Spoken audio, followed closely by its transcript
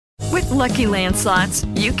Lucky Land Slots,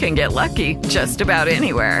 you can get lucky just about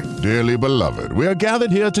anywhere. Dearly beloved, we are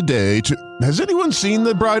gathered here today to... Has anyone seen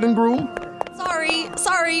the bride and groom?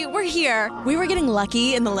 Sorry, we're here. We were getting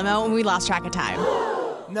lucky in the limo and we lost track of time.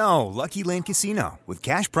 No, Lucky Land Casino, with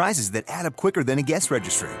cash prizes that add up quicker than a guest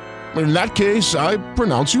registry. In that case, I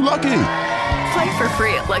pronounce you lucky. Play for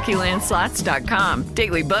free at LuckyLandSlots.com.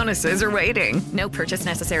 Daily bonuses are waiting. No purchase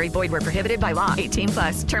necessary. Void where prohibited by law.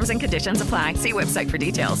 18+. Terms and conditions apply. See website for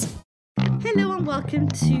details. Hello and welcome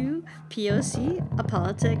to POC, a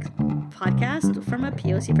politics podcast from a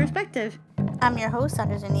POC perspective. I'm your host,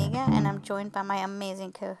 Sandra Zuniga, and I'm joined by my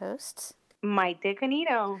amazing co-hosts, Maite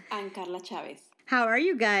Canito and Carla Chavez. How are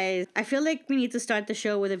you guys? I feel like we need to start the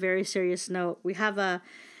show with a very serious note. We have a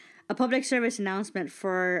public service announcement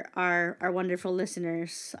for our wonderful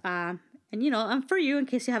listeners. And for you, in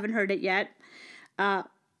case you haven't heard it yet,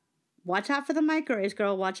 watch out for the microwaves,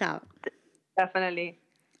 girl. Watch out. Definitely.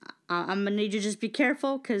 I'm going to need you to just be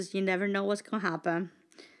careful because you never know what's going to happen.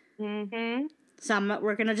 Mm-hmm. So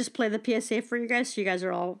we're going to just play the PSA for you guys so you guys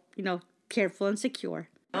are all, careful and secure.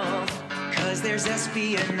 Cause there's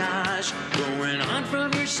espionage going on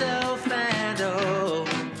from yourself and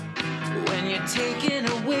when you're taking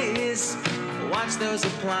a whiz, watch those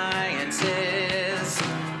appliances.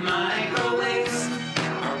 Microwaves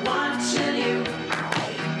are watching you.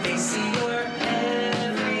 They see your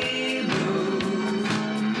every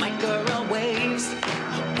move. Microwaves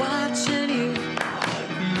are watching you.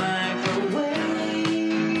 Microwaves,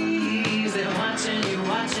 they're watching you,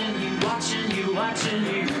 watching you, watching you, watching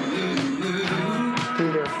you.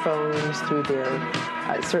 Through their phones, through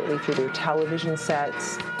their, certainly through their television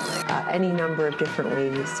sets, any number of different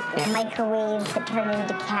ways. And microwaves that turn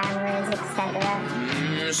into cameras,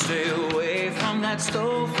 etc. Stay away from that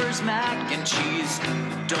Stouffer's mac and cheese.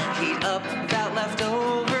 Don't heat up that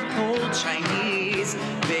leftover cold Chinese.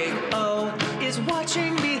 Big O is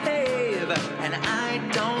watching behave, and I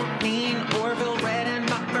don't mean Orville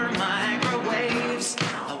Redenbacher. Microwaves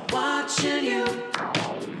are watching you.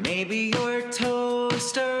 Maybe your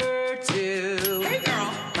toaster too. Hey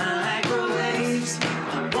girl. Microwaves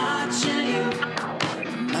are watching you.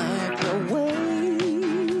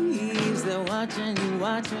 Microwaves, they're watching you,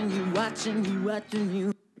 watching you, watching you, watching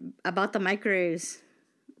you. About the microwaves.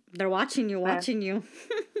 They're watching you, watching you.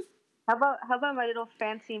 How about my little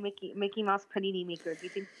fancy Mickey Mouse panini maker? Do you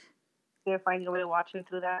think they're finding a way to watch me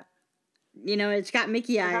through that? It's got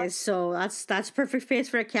Mickey eyes, so that's perfect space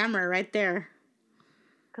for a camera right there.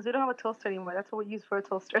 Because we don't have a toaster anymore. That's what we use for a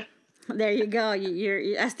toaster. There you go.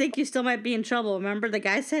 I think you still might be in trouble. Remember, the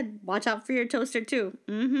guy said, watch out for your toaster, too.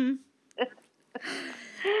 Mm-hmm.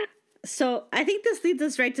 So I think this leads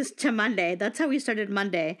us right to Monday. That's how we started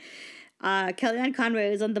Monday. Kellyanne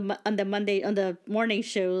Conway was on the morning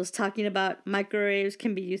shows talking about microwaves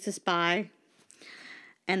can be used to spy,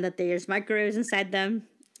 and that there's microwaves inside them.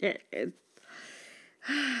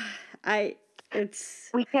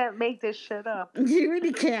 We can't make this shit up. You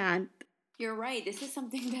really can't. You're right. This is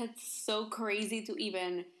something that's so crazy to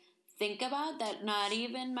even think about that not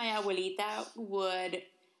even my abuelita would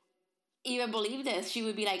even believe this. She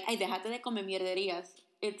would be like, ay, déjate de comer mierderías.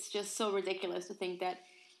 It's just so ridiculous to think that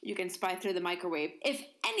you can spy through the microwave. If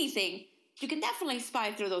anything, you can definitely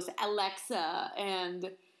spy through those Alexa and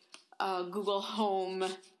Google Home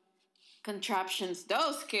contraptions.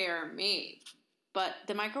 Those scare me. But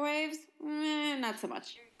the microwaves, not so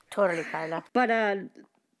much. Totally, Carla. But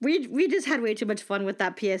we just had way too much fun with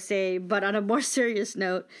that PSA. But on a more serious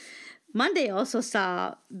note, Monday also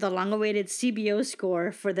saw the long-awaited CBO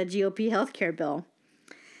score for the GOP healthcare bill.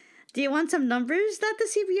 Do you want some numbers that the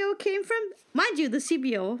CBO came from? Mind you, the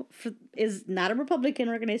CBO is not a Republican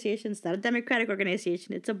organization. It's not a Democratic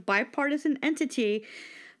organization. It's a bipartisan entity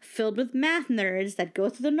filled with math nerds that go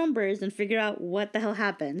through the numbers and figure out what the hell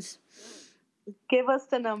happens. Give us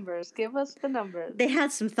the numbers. They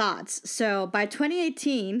had some thoughts. So by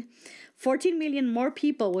 2018, 14 million more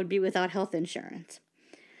people would be without health insurance.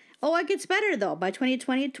 Oh, it gets better, though. By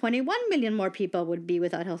 2020, 21 million more people would be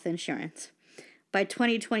without health insurance. By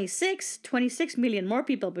 2026, 26 million more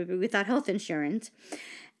people would be without health insurance.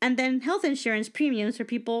 And then health insurance premiums for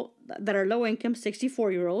people that are low-income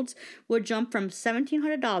 64-year-olds would jump from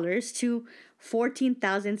 $1,700 to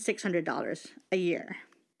 $14,600 a year.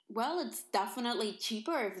 Well, it's definitely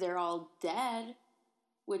cheaper if they're all dead,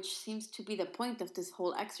 which seems to be the point of this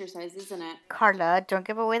whole exercise, isn't it? Carla, don't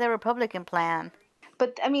give away the Republican plan.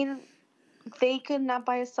 But, I mean, they could not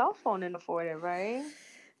buy a cell phone and afford it, right?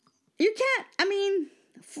 You can't. I mean,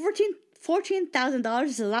 $14,000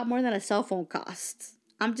 is a lot more than a cell phone costs.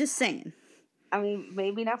 I'm just saying. I mean,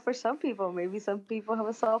 maybe not for some people. Maybe some people have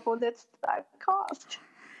a cell phone that's that cost.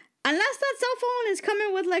 Unless that cell phone is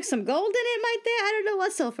coming with like some gold in it, might they? I don't know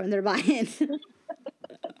what cell phone they're buying.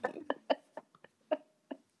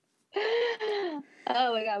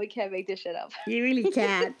 Oh my god, we can't make this shit up. You really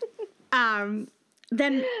can't.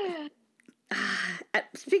 Then,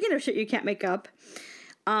 speaking of shit you can't make up,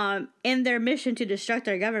 in their mission to destruct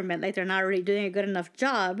our government, like they're not really doing a good enough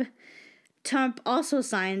job, Trump also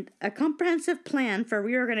signed a comprehensive plan for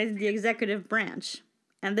reorganizing the executive branch.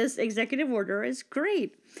 And this executive order is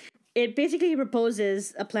great. It basically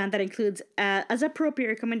proposes a plan that includes, as appropriate,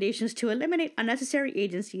 recommendations to eliminate unnecessary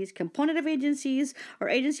agencies, component of agencies, or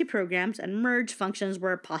agency programs, and merge functions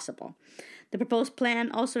where possible. The proposed plan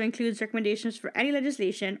also includes recommendations for any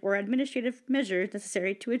legislation or administrative measures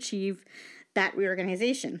necessary to achieve that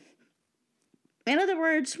reorganization. In other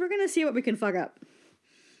words, we're going to see what we can fuck up.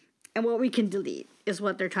 And what we can delete is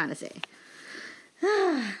what they're trying to say.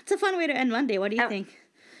 It's a fun way to end Monday. What do you think?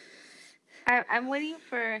 I'm waiting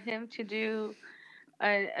for him to do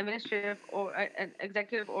an administrative or an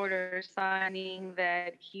executive order signing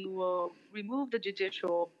that he will remove the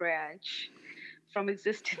judicial branch from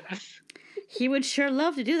existence. He would sure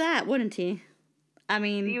love to do that, wouldn't he? I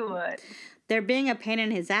mean, he would. They're being a pain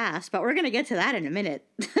in his ass, but we're going to get to that in a minute.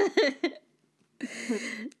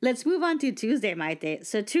 Let's move on to Tuesday, Maite.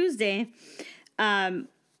 So Tuesday, the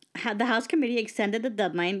House Committee extended the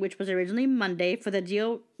deadline, which was originally Monday, for the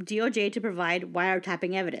DOJ to provide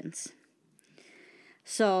wiretapping evidence.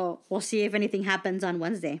 So we'll see if anything happens on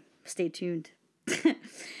Wednesday. Stay tuned.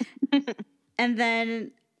 And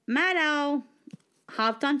then Maddow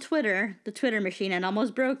hopped on Twitter, the Twitter machine, and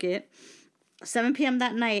almost broke it, 7 p.m.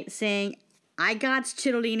 that night, saying, I got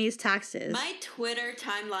Cittadini's taxes. My Twitter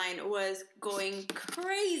timeline was going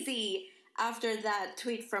crazy after that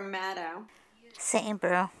tweet from Maddow. Same,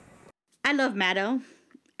 bro. I love Maddow,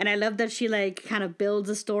 and I love that she, like, kind of builds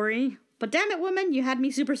a story. But damn it, woman, you had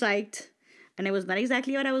me super psyched, and it was not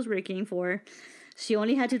exactly what I was working for. She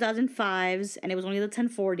only had 2005s, and it was only the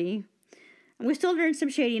 1040. And we still learned some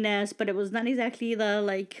shadiness, but it was not exactly the,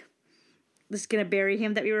 like, this is gonna bury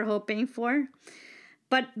him that we were hoping for.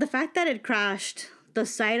 But the fact that it crashed the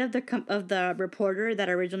site of the reporter that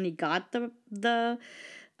originally got the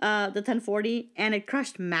 1040, and it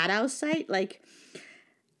crashed Maddow's site, like,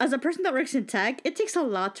 as a person that works in tech, it takes a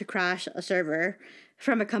lot to crash a server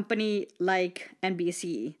from a company like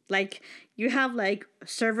NBC. Like, you have, like,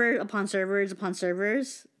 server upon servers upon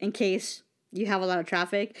servers in case you have a lot of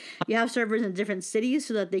traffic. You have servers in different cities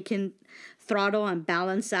so that they can throttle and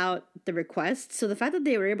balance out the requests. So the fact that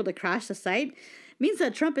they were able to crash the site means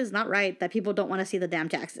that Trump is not right, that people don't want to see the damn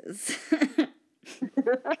taxes.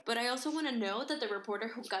 But I also want to know that the reporter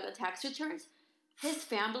who got the tax returns, his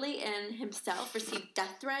family and himself received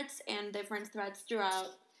death threats and different threats throughout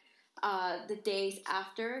the days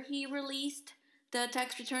after he released the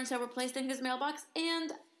tax returns that were placed in his mailbox.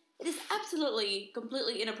 And it is absolutely,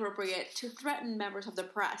 completely inappropriate to threaten members of the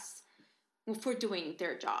press for doing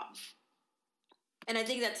their job. And I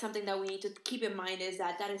think that's something that we need to keep in mind, is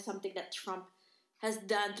that is something that Trump has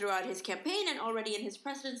done throughout his campaign and already in his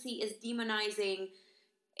presidency, is demonizing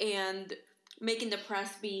and making the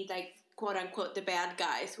press be, like, quote unquote, the bad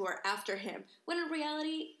guys who are after him. When in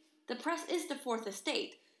reality, the press is the fourth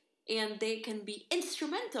estate, and they can be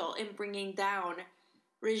instrumental in bringing down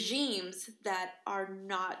regimes that are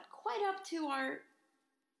not quite up to our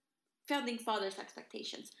founding fathers'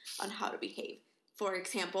 expectations on how to behave. For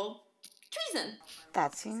example, treason.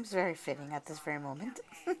 That seems very fitting at this very moment.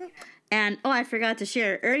 And, I forgot to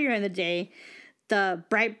share, earlier in the day, the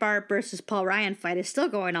Breitbart versus Paul Ryan fight is still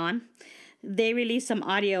going on. They released some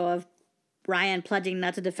audio of Ryan pledging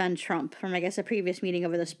not to defend Trump from, I guess, a previous meeting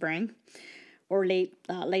over the spring or late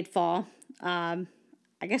fall. I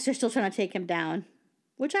guess they're still trying to take him down,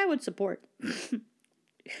 which I would support.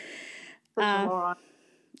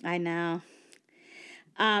 I know.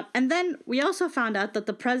 And then we also found out that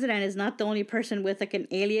the president is not the only person with, like, an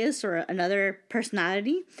alias or another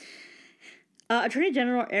personality. Attorney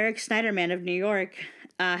General Eric Schneiderman of New York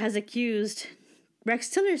has accused Rex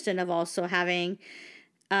Tillerson of also having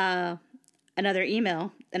another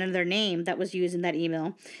email, another name that was used in that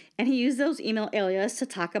email. And he used those email alias to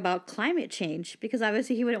talk about climate change, because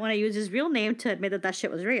obviously he wouldn't want to use his real name to admit that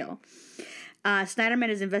shit was real. Schneiderman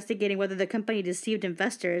is investigating whether the company deceived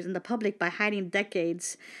investors and the public by hiding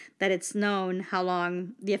decades that it's known how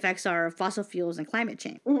long the effects are of fossil fuels and climate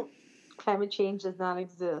change. Climate change does not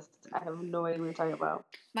exist. I have no idea what you're talking about.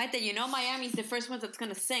 Maite, Miami's the first one that's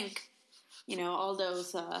going to sink. All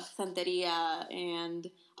those Santeria and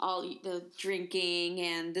all the drinking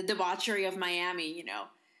and the debauchery of Miami,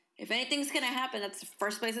 If anything's going to happen, that's the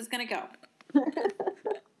first place it's going to go.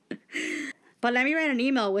 But let me write an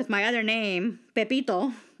email with my other name,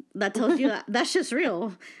 Pepito, that tells you that that's just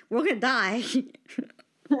real. We're going to die.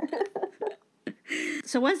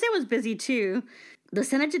 So Wednesday was busy, too. The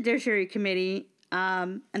Senate Judiciary Committee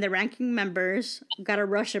and the ranking members got a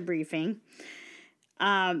Russia briefing.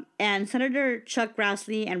 And Senator Chuck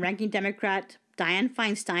Grassley and ranking Democrat Dianne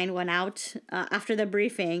Feinstein went out after the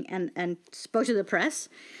briefing and spoke to the press.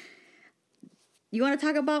 You want to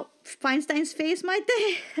talk about Feinstein's face,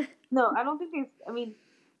 Maite? No, I don't think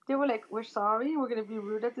they were like, we're sorry, we're going to be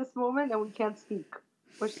rude at this moment, and we can't speak.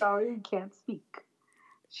 We're sorry, we can't speak.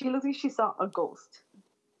 She looked like she saw a ghost.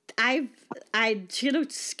 She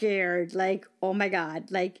looked scared, like, oh my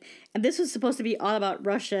God. Like, and this was supposed to be all about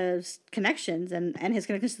Russia's connections and his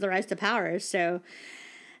connections to the rise to power. So,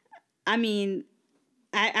 I mean,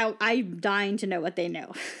 I'm dying to know what they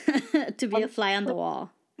know, to be a fly on the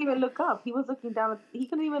wall. He couldn't even look up. He was looking down. He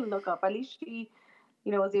couldn't even look up. At least she,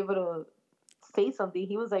 was able to say something.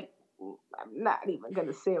 He was like, I'm not even going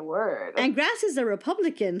to say a word. And Grass is a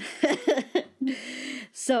Republican.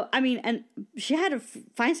 So, I mean, and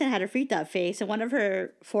Feinstein had a freaked out face. And one of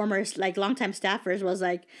her former, longtime staffers was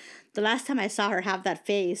like, the last time I saw her have that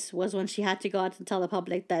face was when she had to go out and tell the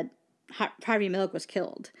public that Harvey Milk was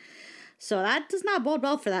killed. So that does not bode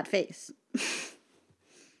well for that face.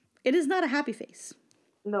 It is not a happy face.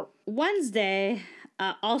 No. Wednesday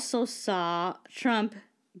also saw Trump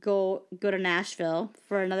go to Nashville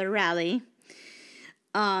for another rally.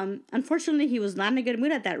 Unfortunately, he was not in a good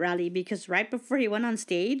mood at that rally because right before he went on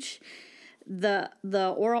stage, the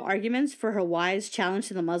oral arguments for Hawaii's challenge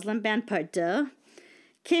to the Muslim ban Part 2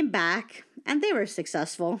 came back, and they were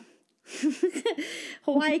successful.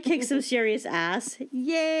 Hawaii kicked some serious ass.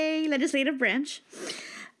 Yay, legislative branch.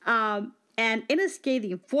 And in a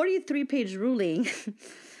scathing 43-page ruling,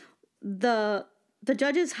 the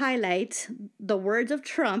judges highlight the words of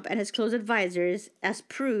Trump and his close advisors as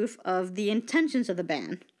proof of the intentions of the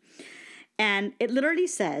ban. And it literally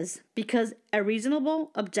says, because a reasonable,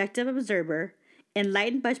 objective observer,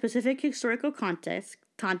 enlightened by specific historical context,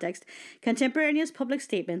 contemporaneous public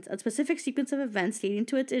statements, a specific sequence of events leading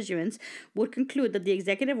to its issuance, would conclude that the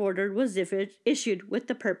executive order was issued with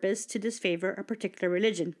the purpose to disfavor a particular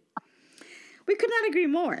religion. We could not agree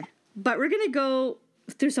more, but we're going to go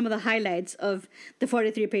through some of the highlights of the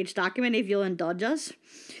 43-page document, if you'll indulge us.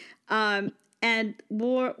 And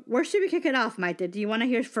where should we kick it off, Maite? Do you want to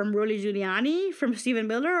hear from Rudy Giuliani, from Stephen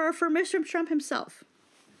Miller, or from Mr. Trump himself?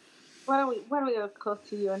 Why don't we go close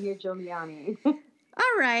to you and hear Giuliani?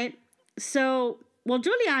 All right. So,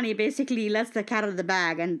 Giuliani basically lets the cat out of the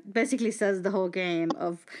bag and basically says the whole game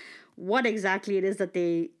of what exactly it is that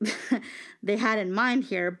they had in mind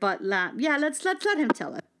here. But let's let him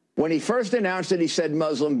tell it. When he first announced it, he said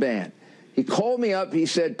Muslim ban. He called me up. He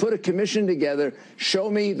said, put a commission together. Show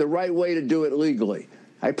me the right way to do it legally.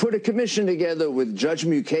 I put a commission together with Judge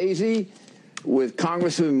Mukasey, with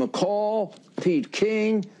Congressman McCall, Pete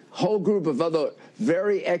King, whole group of other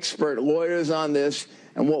very expert lawyers on this.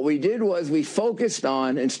 And what we did was we focused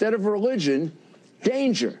on, instead of religion,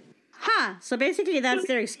 danger. So basically that's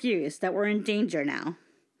their excuse, that we're in danger now.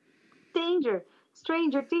 Danger.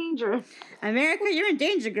 Stranger danger. America, you're in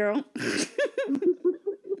danger, girl. Oh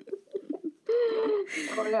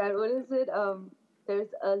my God, what is it? There's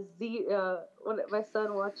a my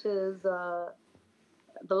son watches The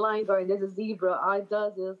Lion Guard. There's a zebra. All it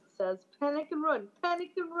does is says, panic and run,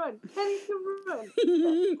 panic and run, panic and run.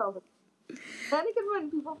 Panic and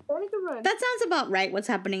run, people, panic and run. That sounds about right, what's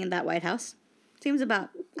happening in that White House. Seems about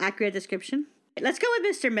accurate description. Let's go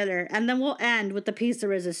with Mr. Miller, and then we'll end with the piece de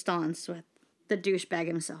resistance with the douchebag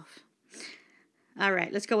himself. All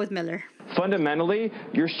right, let's go with Miller. Fundamentally,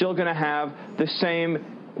 you're still going to have the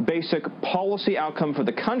same basic policy outcome for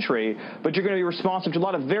the country, but you're going to be responsive to a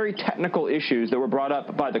lot of very technical issues that were brought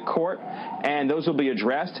up by the court, and those will be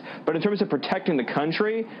addressed. But in terms of protecting the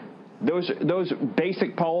country, those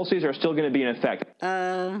basic policies are still going to be in effect.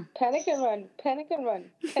 Panic and run, panic and run,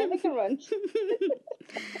 panic and run.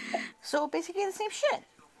 So basically the same shit.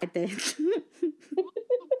 I did.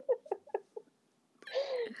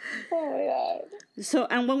 Oh my God. So,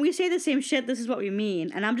 and when we say the same shit, this is what we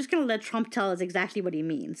mean. And I'm just going to let Trump tell us exactly what he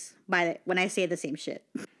means when I say the same shit.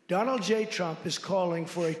 Donald J. Trump is calling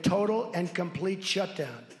for a total and complete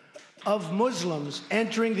shutdown of Muslims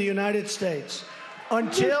entering the United States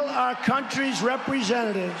until our country's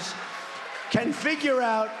representatives can figure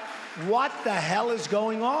out what the hell is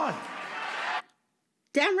going on.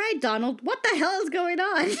 Damn right, Donald. What the hell is going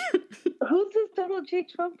on? Who's this Donald J.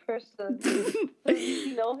 Trump person? Do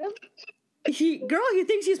you know him? He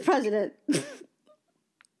thinks he's president.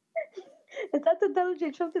 Is that the Donald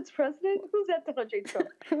J. Trump that's president? Who's that Donald J. Trump?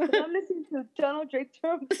 'Cause I'm listening to Donald J.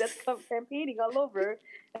 Trump that's campaigning all over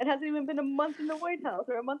and hasn't even been a month in the White House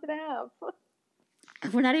or a month and a half.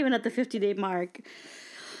 We're not even at the 50-day mark.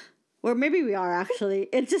 Or maybe we are, actually.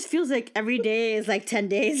 It just feels like every day is like 10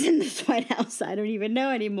 days in this White House. I don't even know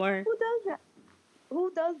anymore. Who does that?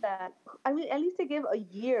 Who does that? I mean, at least they give a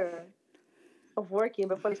year of working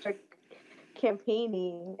before they start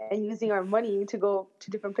campaigning and using our money to go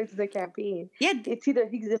to different places to campaign. Yeah. It's either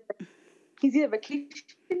he's either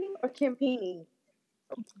vacationing or campaigning.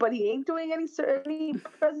 But he ain't doing any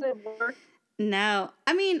president work. No.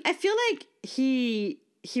 I mean, I feel like he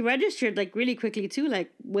registered like really quickly too,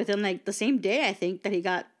 like within like the same day I think that he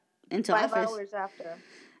got into office. 5 hours after.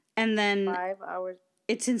 And then 5 hours.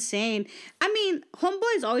 It's insane. I mean,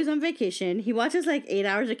 homeboy is always on vacation. He watches like 8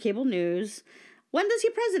 hours of cable news. When does he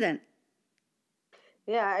president?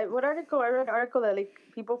 Yeah, I read an article that like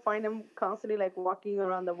people find him constantly like walking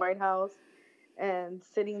around the White House and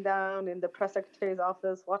sitting down in the press secretary's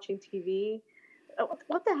office watching TV.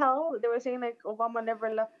 What the hell? They were saying like Obama never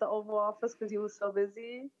left the Oval Office because he was so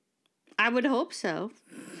busy. I would hope so.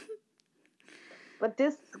 But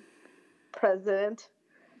this president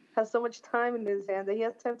has so much time in his hands that he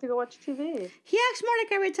has time to go watch TV. He acts more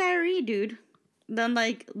like a retiree, dude, than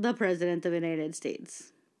like the president of the United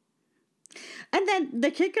States. And then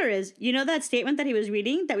the kicker is, you know that statement that he was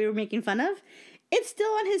reading that we were making fun of? It's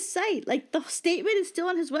still on his site. Like, the statement is still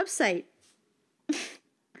on his website.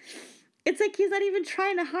 It's like he's not even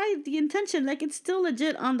trying to hide the intention. Like, it's still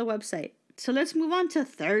legit on the website. So let's move on to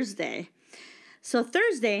Thursday. So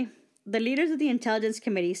Thursday, the leaders of the Intelligence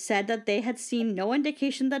Committee said that they had seen no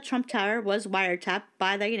indication that Trump Tower was wiretapped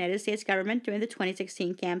by the United States government during the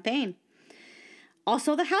 2016 campaign.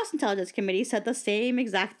 Also, the House Intelligence Committee said the same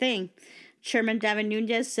exact thing. Chairman Devin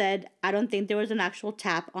Nunes said, I don't think there was an actual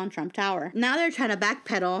tap on Trump Tower. Now they're trying to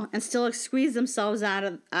backpedal and still squeeze themselves out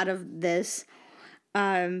of this,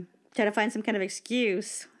 try to find some kind of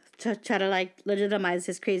excuse to try to like legitimize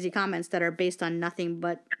his crazy comments that are based on nothing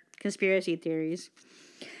but conspiracy theories.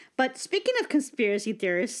 But speaking of conspiracy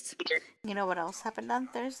theorists, you know what else happened on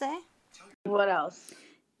Thursday? What else?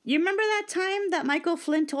 You remember that time that Michael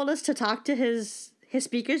Flynn told us to talk to his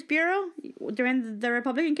speakers bureau during the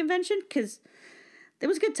Republican convention? Because it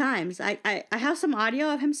was good times. I have some audio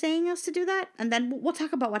of him saying us to do that, and then we'll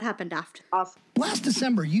talk about what happened after. Awesome. Last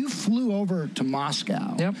December, you flew over to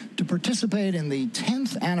Moscow to participate in the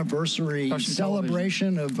 10th anniversary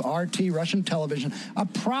celebration of RT, Russian television, a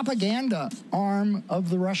propaganda arm of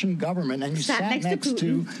the Russian government, and you sat next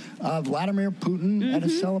to Vladimir Putin at a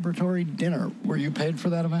celebratory dinner. Were you paid for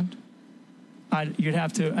that event? You'd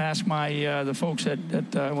have to ask the folks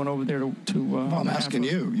that went over there to well, I'm asking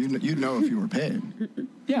you. You'd know if you were paid.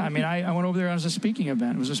 Yeah, I mean, I went over there as a speaking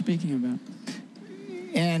event. It was a speaking event.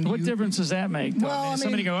 And what difference does that make? Well, I mean,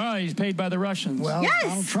 somebody go, oh, he's paid by the Russians. Well,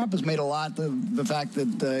 Donald Trump has made a lot of the fact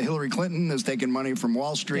that Hillary Clinton has taken money from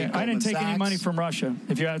Wall Street. Yeah, I didn't take any money from Russia,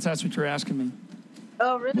 if that's what you're asking me.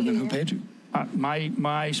 Oh, really? Well, then who paid you?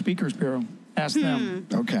 My speakers bureau. Ask them.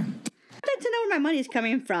 Okay. I'd like to know where my money's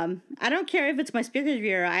coming from. I don't care if it's my speakers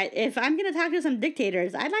bureau. If I'm going to talk to some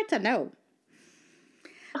dictators, I'd like to know.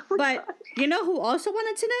 But you know who also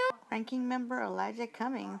wanted to know? Ranking member Elijah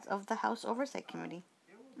Cummings of the House Oversight Committee.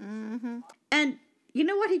 Mm-hmm. And you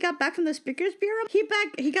know what he got back from the speakers bureau? He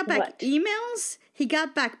got back emails. He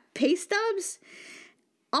got back pay stubs.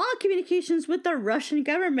 All communications with the Russian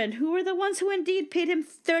government, who were the ones who indeed paid him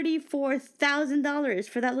 $34,000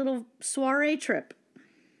 for that little soiree trip.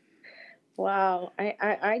 Wow,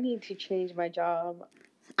 I need to change my job.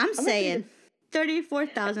 I'm saying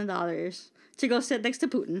 $34,000 to go sit next to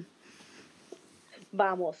Putin.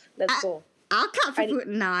 Vamos, let's go. I'll count for Putin.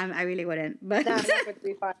 No, I really wouldn't. But not for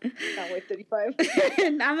 35. Not with 35.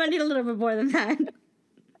 I'm gonna need a little bit more than that.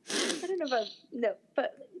 I don't know about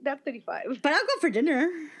but not 35. But I'll go for dinner.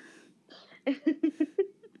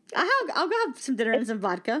 I'll go have some dinner and some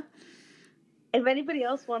vodka. If anybody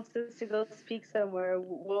else wants us to go speak somewhere,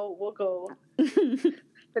 we'll go.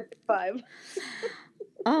 55.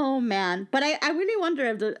 Oh man, but I really wonder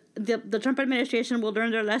if the Trump administration will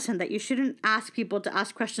learn their lesson that you shouldn't ask people to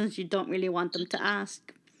ask questions you don't really want them to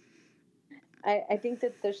ask. I think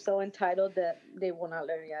that they're so entitled that they will not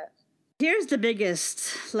learn yet. Here's the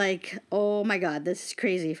biggest, oh my god, this is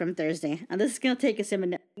crazy from Thursday, and this is gonna take us a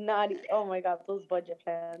minute. Oh my god, those budget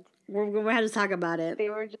plans. We're gonna have to talk about it. They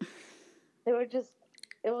were just,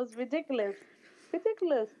 it was ridiculous.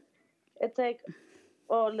 It's like,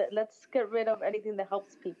 oh, let's get rid of anything that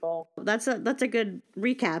helps people. That's a good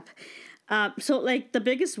recap. So the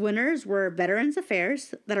biggest winners were Veterans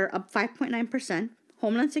Affairs that are up 5.9%,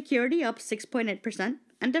 Homeland Security up 6.8%,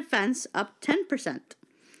 and defense up 10%.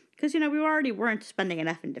 Because, we already weren't spending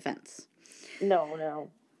enough in defense. No.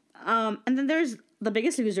 And then there's the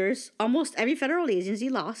biggest losers. Almost every federal agency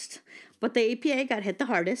lost, but the APA got hit the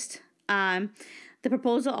hardest. The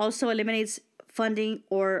proposal also eliminates funding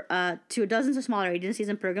to dozens of smaller agencies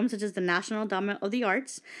and programs such as the National Endowment of the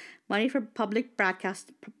Arts, money for public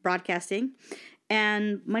broadcasting,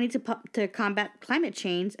 and money to combat climate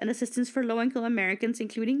change, and assistance for low-income Americans,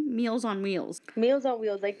 including Meals on Wheels. Meals on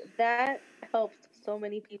Wheels, that helped so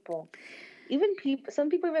many people. Some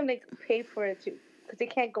people even pay for it too, because they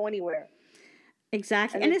can't go anywhere.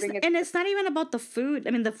 Exactly. And it's not even about the food.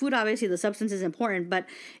 I mean, the food, obviously, the substance is important, but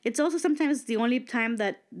it's also sometimes the only time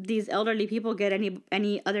that these elderly people get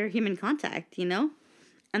any other human contact,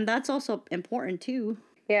 And that's also important, too.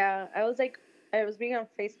 Yeah. I was reading on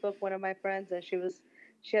Facebook, one of my friends, and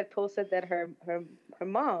she had posted that her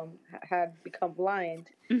mom had become blind,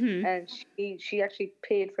 and she actually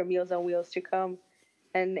paid for Meals on Wheels to come,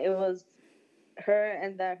 and it was her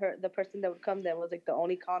and the person that would come that was the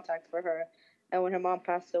only contact for her. And when her mom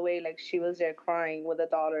passed away, she was there crying with a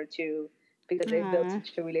daughter too, because they built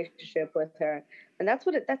such a relationship with her. And that's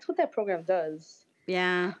what that program does.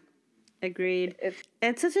 Yeah, agreed.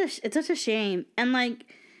 It's such a shame. And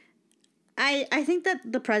I think that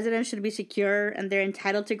the president should be secure and they're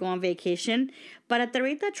entitled to go on vacation. But at the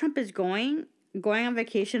rate that Trump is going on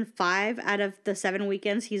vacation 5 out of the 7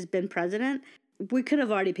 weekends he's been president, we could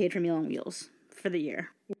have already paid for Meal on Wheels for the year.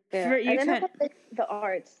 Yeah. And then about, the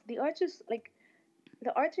arts. The arts is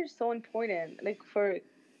the arts are so important, for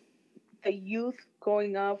the youth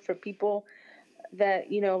growing up, for people that,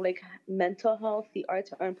 mental health, the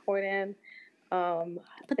arts are important.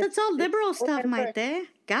 But that's all liberal stuff, Maite.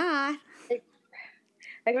 God.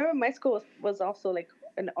 I remember my school was also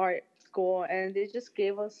an art school, and they just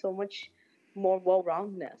gave us so much more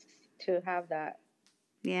well-roundedness to have that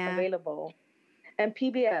available. And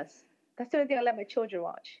PBS. That's the only thing I let my children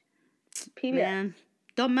watch. PBS. Man,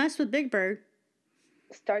 don't mess with Big Bird.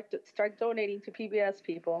 Start donating to PBS,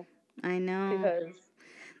 people. I know. Because,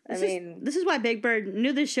 this is why Big Bird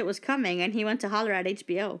knew this shit was coming, and he went to holler at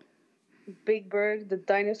HBO. Big Bird, The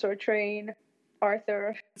Dinosaur Train,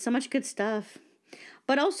 Arthur. So much good stuff.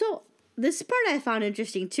 But also, this part I found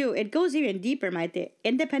interesting, too. It goes even deeper, Maite.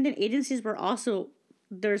 Independent agencies were also...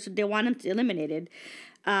 They want them eliminated.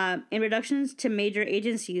 In reductions to major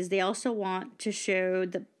agencies, they also want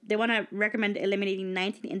to they want to recommend eliminating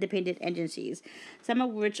 19 independent agencies, some of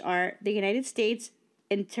which are the United States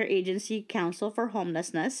Interagency Council for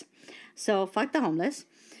Homelessness, so fuck the homeless,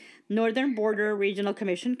 Northern Border Regional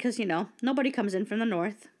Commission, because, nobody comes in from the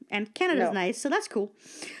north, and Canada's nice, so that's cool.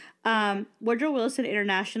 Woodrow Wilson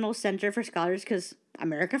International Center for Scholars, because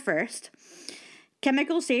America first.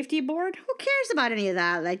 Chemical Safety Board? Who cares about any of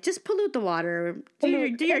that? Just pollute the water. Do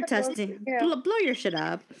your testing. Yeah. Blow your shit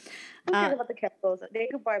up. Who cares about the chemicals? They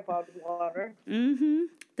could buy bottled water.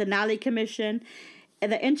 The Nally Commission,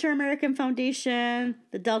 the Inter-American Foundation,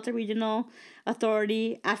 the Delta Regional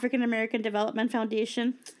Authority, African American Development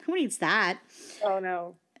Foundation. Who needs that? Oh,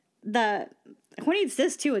 no. Who needs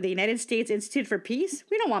this, too? The United States Institute for Peace?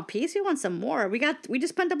 We don't want peace. We want some more. We just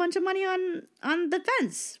spent a bunch of money on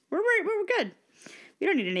defense. We're good. We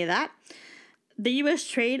don't need any of that. The U.S.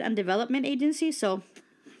 Trade and Development Agency, so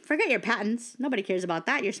forget your patents. Nobody cares about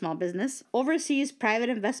that, your small business. Overseas Private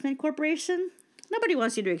Investment Corporation. Nobody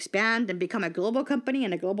wants you to expand and become a global company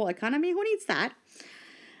in a global economy. Who needs that?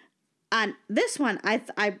 And this one, I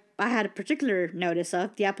had a particular notice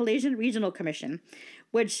of, the Appalachian Regional Commission,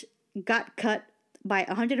 which got cut by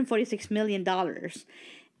 $146 million.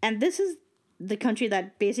 And this is the country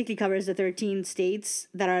that basically covers the 13 states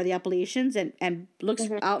that are the Appalachians and looks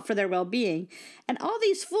out for their well-being. And all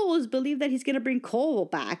these fools believe that he's going to bring coal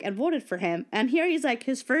back and voted for him. And here he's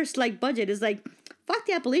his first budget is fuck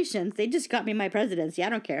the Appalachians. They just got me my presidency. I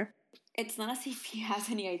don't care. It's not as if he has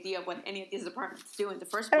any idea of what any of these departments do in the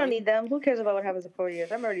first place. I don't need them. Who cares about what happens in 4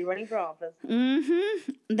 years? I'm already running for office.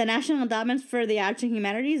 The National Endowment for the Arts and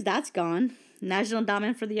Humanities, that's gone. National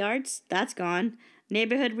Endowment for the Arts, that's gone.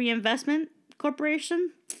 Neighborhood Reinvestment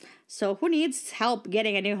Corporation. So who needs help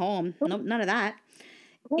getting a new home? Nope, none of that.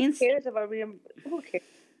 Who cares about who cares?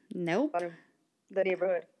 Nope. About the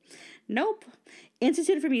neighborhood. Nope.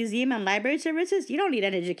 Institute for Museum and Library Services. You don't need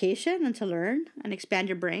an education and to learn and expand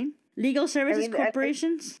your brain. Legal Services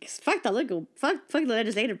Corporations. Fuck the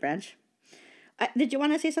legislative branch. Did you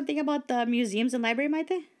want to say something about the museums and library,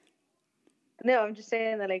 Maite? No, I'm just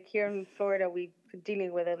saying that here in Florida we're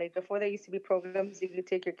dealing with it. Before there used to be programs you could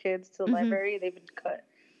take your kids to the library. They've been cut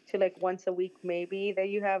to once a week maybe that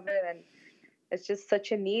you have it, and it's just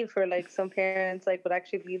such a need for like some parents like would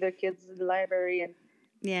actually leave their kids in the library and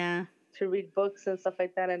to read books and stuff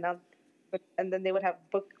like that, and then they would have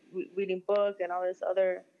reading book and all this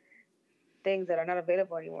other things that are not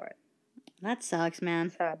available anymore. That sucks, man.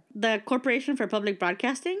 Sad. The Corporation for Public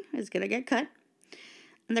Broadcasting is gonna get cut,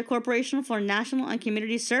 and the Corporation for National and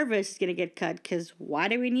Community Service is gonna get cut. Because why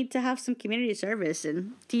do we need to have some community service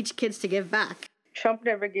and teach kids to give back? Trump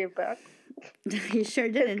never gave back. He sure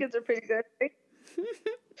didn't. His kids are pretty good, right?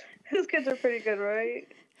 His kids are pretty good, right?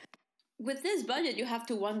 With this budget, you have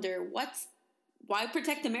to wonder, why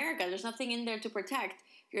protect America? There's nothing in there to protect.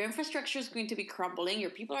 Your infrastructure is going to be crumbling. Your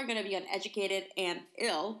people are going to be uneducated and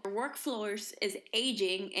ill. Your workforce is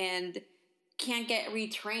aging and can't get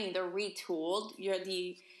retrained or retooled.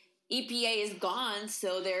 The EPA is gone,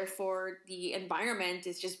 so therefore the environment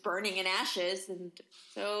is just burning in ashes. And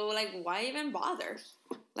so, like, why even bother?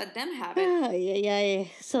 Let them have it. Oh, yeah.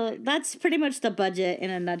 So that's pretty much the budget in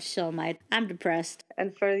a nutshell, Mike. I'm depressed.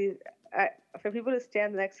 And for people to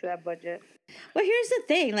stand next to that budget. Well, here's the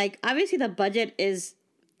thing. Like, obviously the budget is,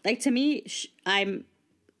 like, to me,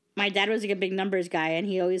 my dad was like a big numbers guy, and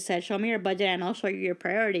he always said, show me your budget and I'll show you your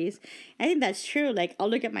priorities. I think that's true. Like, I'll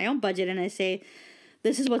look at my own budget and I say,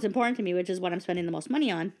 this is what's important to me, which is what I'm spending the most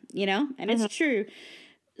money on, you know? And it's true.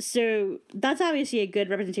 So that's obviously a good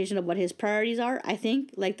representation of what his priorities are, I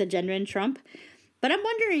think, like the genuine Trump. But I'm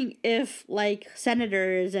wondering if, like,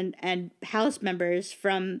 senators and House members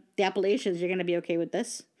from the Appalachians are going to be okay with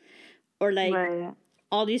this. Or, like,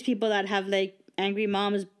 all these people that have, like, angry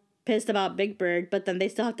moms pissed about Big Bird, but then they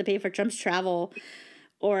still have to pay for Trump's travel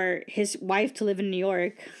or his wife to live in New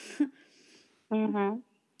York. And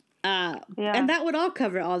that would all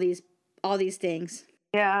cover all these things.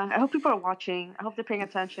 Yeah, I hope people are watching. I hope they're paying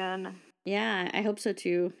attention. Yeah, I hope so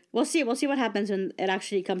too. We'll see what happens when it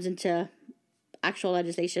actually comes into actual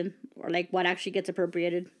legislation, or like what actually gets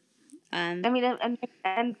appropriated. I mean,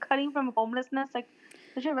 and cutting from homelessness, like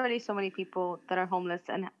there's already so many people that are homeless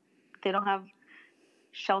and they don't have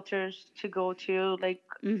shelters to go to. Like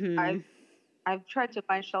I've tried to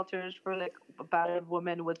find shelters for like battered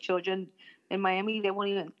women with children in Miami. They won't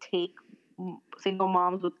even take single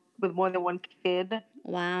moms with more than one kid.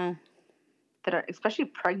 Wow. That are especially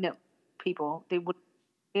pregnant people. They would,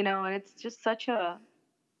 and it's just such a,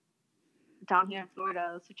 down here in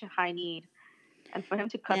Florida, such a high need. And for him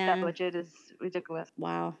to cut that budget is ridiculous.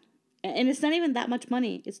 Wow. And it's not even that much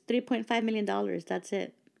money. It's $3.5 million. That's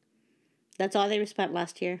it. That's all they spent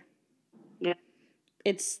last year. Yeah.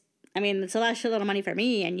 It's a shitload of money for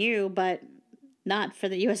me and you, but not for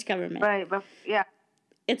the U.S. government. Right, but yeah.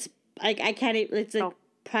 It's like, I can't, it's like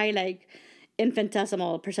probably like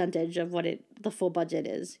infinitesimal percentage of what the full budget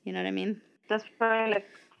is. You know what I mean? That's probably like,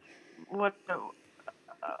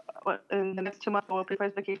 what in the next 2 months we'll pay for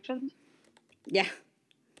his vacations? Yeah.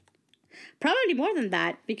 Probably more than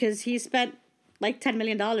that, because he spent like $10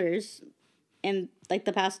 million in like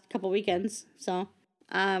the past couple weekends. So,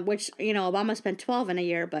 which, Obama spent 12 in a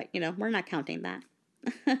year, but, we're not counting that.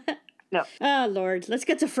 No. Oh, Lord. Let's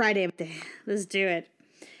get to Friday. Let's do it.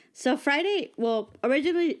 So Friday,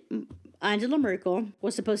 originally Angela Merkel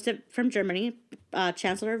was supposed to, from Germany,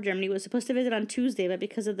 Chancellor of Germany, was supposed to visit on Tuesday, but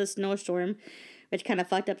because of the snowstorm, which kind of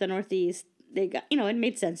fucked up the Northeast, they got, it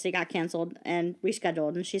made sense. They got canceled and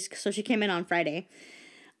rescheduled, and she came in on Friday.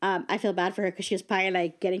 I feel bad for her because she was probably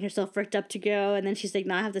like getting herself worked up to go, and then she's like,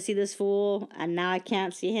 "Now I have to see this fool, and now I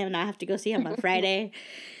can't see him. Now I have to go see him on Friday."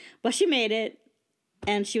 But she made it,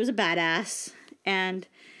 and she was a badass. And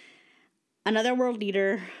another world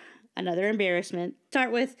leader, another embarrassment.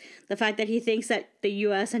 Start with the fact that he thinks that the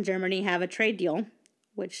U.S. and Germany have a trade deal,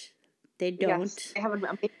 which they don't. Yes, they have a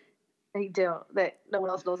deal that no one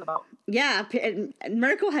else knows about. Yeah, and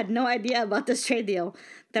Merkel had no idea about this trade deal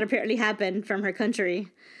that apparently happened from her country.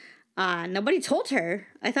 Nobody told her.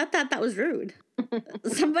 I thought that was rude.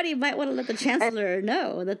 Somebody might want to let the chancellor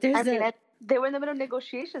know that there's they were in the middle of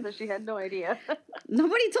negotiations and she had no idea.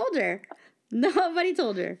 Nobody told her. Nobody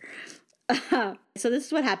told her. So this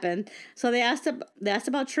is what happened. So they asked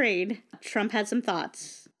about trade. Trump had some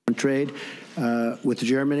thoughts. On trade with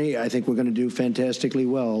Germany, I think we're going to do fantastically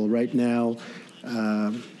well. Right now,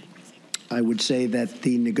 I would say that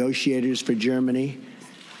the negotiators for Germany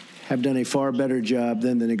have done a far better job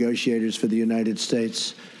than the negotiators for the United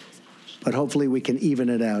States. But hopefully we can even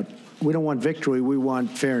it out. We don't want victory, we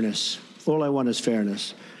want fairness. All I want is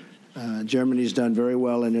fairness. Germany's done very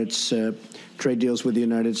well in its trade deals with the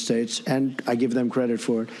United States, and I give them credit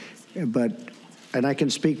for it. And I can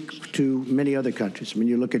speak to many other countries. I mean,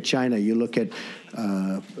 you look at China, you look at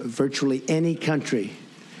virtually any country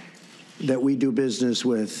that we do business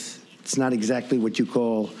with. It's not exactly what you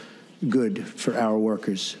call good for our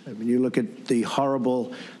workers. I mean, you look at the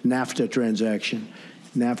horrible NAFTA transaction.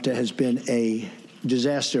 NAFTA has been a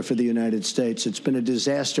disaster for the United States. It's been a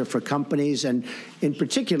disaster for companies, and in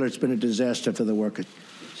particular, it's been a disaster for the workers.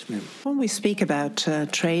 When we speak about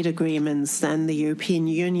trade agreements, then the European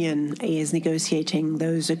Union is negotiating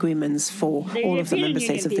those agreements for all of the member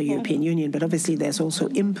states of the European Union. But obviously, there's also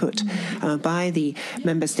input by the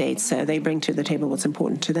member states. They bring to the table what's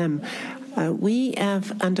important to them. We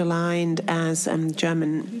have underlined as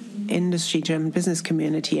German industry, German business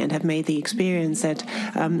community, and have made the experience that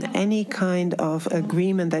any kind of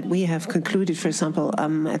agreement that we have concluded, for example,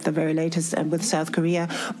 at the very latest with South Korea,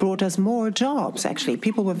 brought us more jobs, actually.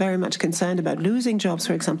 People were very much concerned about losing jobs,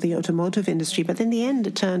 for example, the automotive industry. But in the end,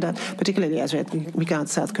 it turned out, particularly as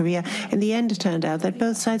regards South Korea, in the end, it turned out that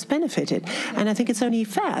both sides benefited. And I think it's only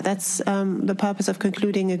fair. That's the purpose of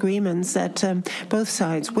concluding agreements, that both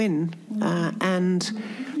sides win. And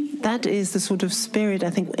that is the sort of spirit,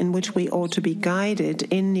 I think, in which we ought to be guided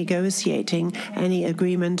in negotiating any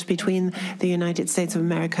agreement between the United States of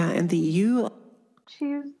America and the EU.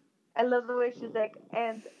 I love the way she's like,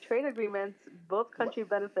 and trade agreements, both country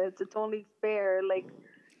benefits, it's only fair. Like,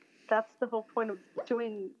 that's the whole point of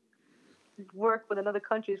doing work with another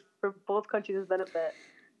country, for both countries' benefit,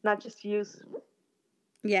 not just use.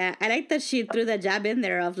 Yeah, I like that she threw that jab in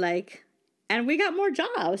there of like, and we got more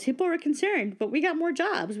jobs. People were concerned, but we got more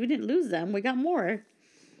jobs. We didn't lose them. We got more.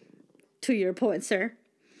 To your point, sir.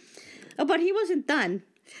 Oh, but he wasn't done.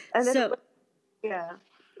 And then, yeah.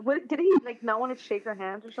 What, did he like not want to shake her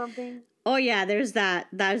hand or something? Oh yeah, there's that.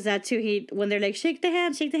 There's that too. When they're like shake the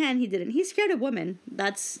hand, he didn't. He's scared of women.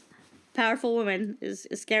 That's powerful woman is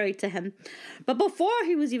scary to him. But before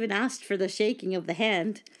he was even asked for the shaking of the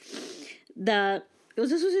hand, this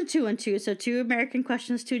was a 2-on-2, so 2 American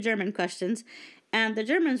questions, 2 German questions, and the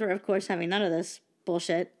Germans were, of course, having none of this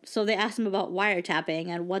bullshit, so they asked him about wiretapping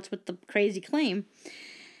and what's with the crazy claim,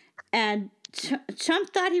 and Trump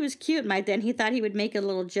thought he was cute, Mike, then he thought he would make a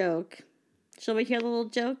little joke. Shall we hear the little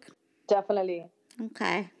joke? Definitely.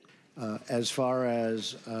 Okay. As far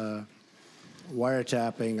as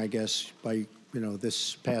wiretapping, I guess, by,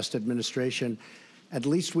 this past administration, at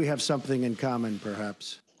least we have something in common,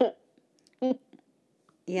 perhaps.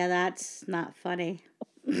 Yeah, that's not funny.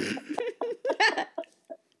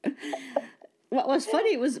 What was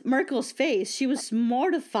funny was Merkel's face. She was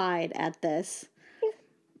mortified at this.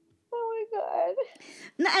 Oh my God.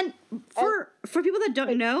 And for people that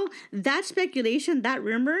don't know, that speculation, that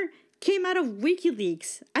rumor, came out of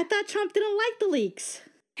WikiLeaks. I thought Trump didn't like the leaks.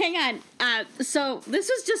 Hang on. So this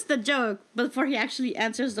was just the joke before he actually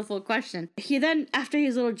answers the full question. He then, after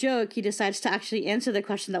his little joke, he decides to actually answer the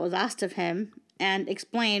question that was asked of him and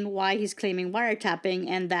explain why he's claiming wiretapping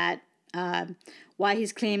and that why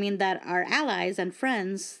he's claiming that our allies and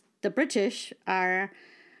friends, the British, are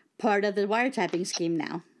part of the wiretapping scheme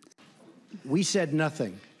now. We said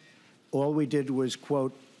nothing. All we did was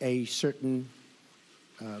quote a certain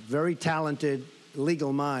very talented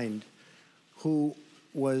legal mind who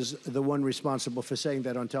was the one responsible for saying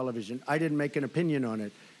that on television. I didn't make an opinion on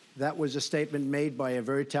it. That was a statement made by a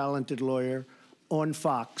very talented lawyer on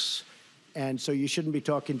Fox. And so you shouldn't be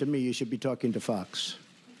talking to me. You should be talking to Fox.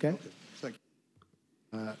 Okay?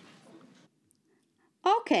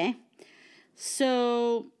 Okay.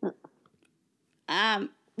 So,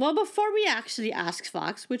 well, before we actually ask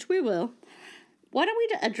Fox, which we will, why don't we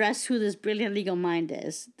address who this brilliant legal mind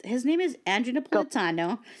is? His name is Andrew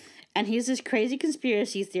Napolitano, and he's this crazy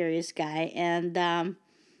conspiracy theorist guy, and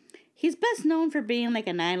he's best known for being like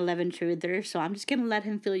a 9/11 truther, so I'm just going to let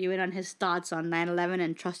him fill you in on his thoughts on 9/11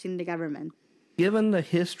 and trusting the government. Given the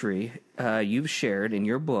history you've shared in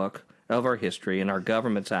your book of our history and our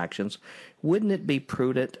government's actions, wouldn't it be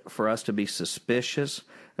prudent for us to be suspicious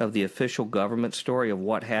of the official government story of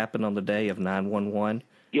what happened on the day of 9/11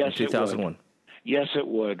 in 2001? Yes, it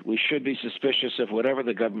would. We should be suspicious of whatever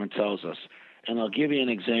the government tells us. And I'll give you an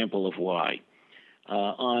example of why.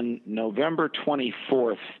 On November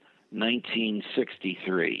 24th,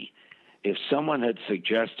 1963, if someone had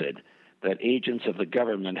suggested that agents of the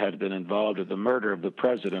government had been involved in the murder of the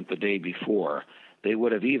president the day before, they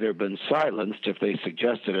would have either been silenced if they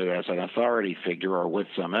suggested it as an authority figure or with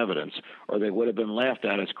some evidence, or they would have been laughed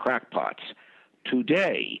at as crackpots.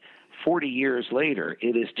 Today, 40 years later,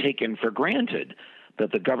 it is taken for granted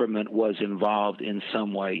that the government was involved in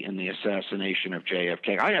some way in the assassination of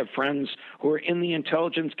JFK. I have friends who are in the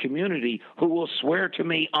intelligence community who will swear to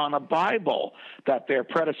me on a Bible that their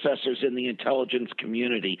predecessors in the intelligence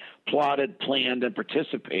community plotted, planned, and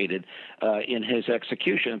participated in his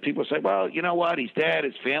execution. And people say, well, you know what? He's dead.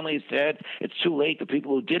 His family is dead. It's too late. The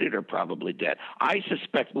people who did it are probably dead. I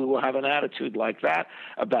suspect we will have an attitude like that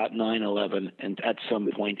about 9/11 and at some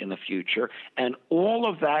point in the future. And all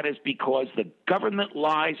of that is because the government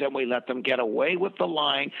lies and we let them get away with the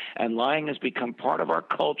lying, and lying has become part of our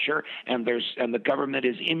culture, and the government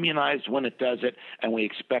is immunized when it does it, and we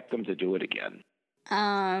expect them to do it again.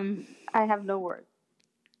 I have no words.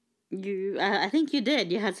 I think you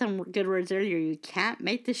did. You had some good words earlier. You can't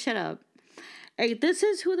make this shit up. This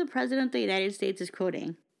is who the President of the United States is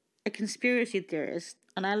quoting. A conspiracy theorist,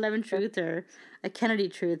 an 9/11 truther, a Kennedy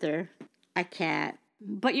truther. I can't.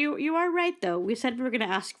 But you are right, though. We said we were going to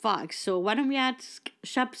ask Fox. So why don't we ask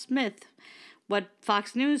Shep Smith what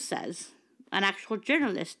Fox News says? An actual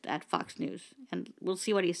journalist at Fox News. And we'll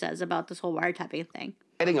see what he says about this whole wiretapping thing.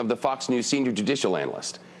 Of the Fox News senior judicial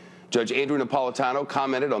analyst. Judge Andrew Napolitano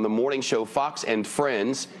commented on the morning show Fox and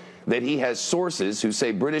Friends that he has sources who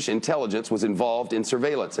say British intelligence was involved in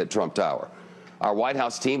surveillance at Trump Tower. Our White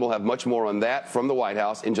House team will have much more on that from the White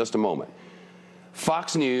House in just a moment.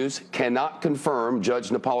 Fox News cannot confirm Judge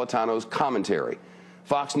Napolitano's commentary.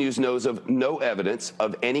 Fox News knows of no evidence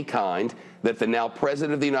of any kind that the now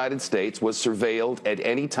President of the United States was surveilled at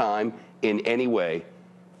any time in any way.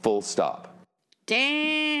 Full stop.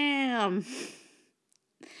 Damn.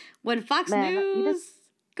 When Fox News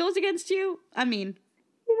goes against you, I mean...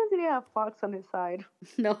 He doesn't even have Fox on his side.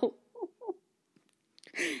 No.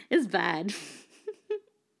 It's bad.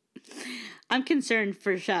 I'm concerned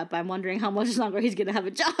for Shep. I'm wondering how much longer he's going to have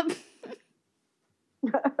a job.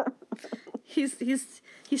 He's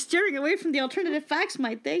steering away from the alternative facts,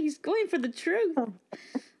 might they? He's going for the truth.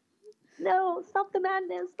 No, stop the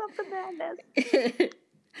madness. Stop the madness.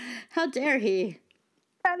 How dare he?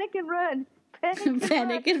 Panic and run.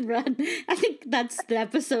 Panic and run. I think that's the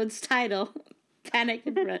episode's title. Panic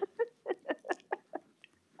and run.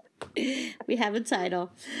 We have a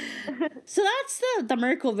title. So that's the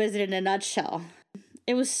Merkel visit in a nutshell.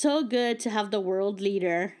 It was so good to have the world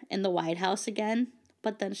leader in the White House again,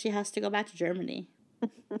 but then she has to go back to Germany.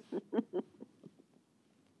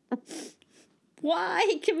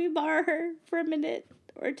 Why? Can we borrow her for a minute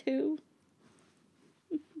or two?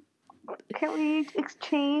 Can we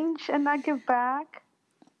exchange and not give back?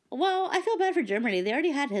 Well, I feel bad for Germany. They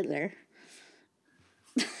already had Hitler.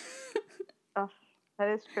 Oh, that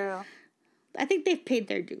is true. I think they've paid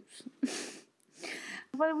their dues.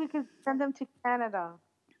 But we could send them to Canada.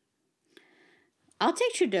 I'll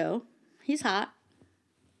take Trudeau. He's hot.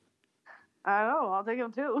 I know. I'll take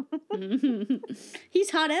him too. He's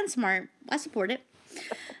hot and smart. I support it.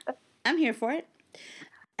 I'm here for it.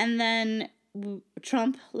 And then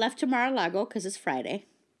Trump left to Mar-a-Lago because it's Friday,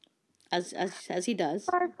 as he does.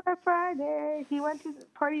 Friday. He went to the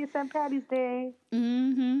party of St. Patty's Day.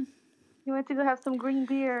 Mm-hmm. He went to go have some green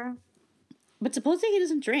beer. But supposedly he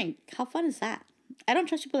doesn't drink. How fun is that? I don't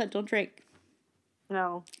trust people that don't drink.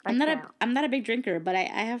 No, I'm not a big drinker, but I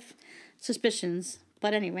have suspicions.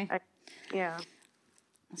 But anyway. Yeah.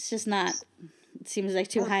 It's just not. It seems like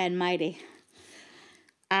too high and mighty.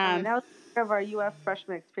 That was part of our UF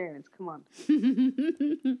freshman experience. Come on.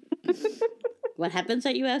 What happens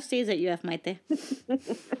at UF stays at UF, Maite.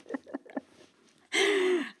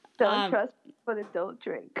 Don't trust, but don't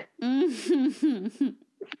drink.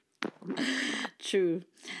 True.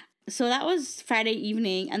 So that was Friday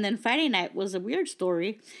evening, and then Friday night was a weird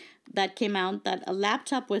story that came out that a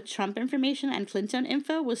laptop with Trump information and Clinton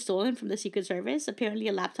info was stolen from the Secret Service. Apparently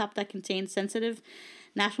a laptop that contained sensitive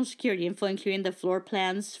national security info, including the floor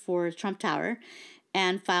plans for Trump Tower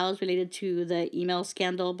and files related to the email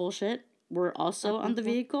scandal bullshit, were also on the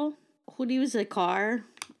vehicle. Who leaves a car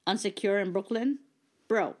unsecure in Brooklyn?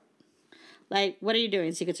 Bro. Like, what are you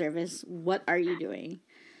doing, Secret Service? What are you doing?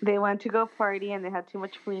 They went to go party and they had too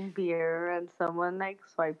much green beer and someone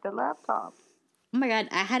swiped the laptop. Oh my god,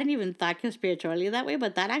 I hadn't even thought conspiratorially that way,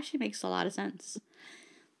 but that actually makes a lot of sense.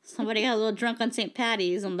 Somebody got a little drunk on St.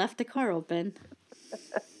 Patty's and left the car open.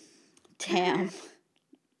 Damn.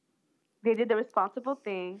 They did the responsible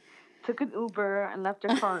thing, took an Uber and left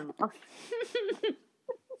their car.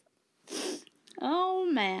 Oh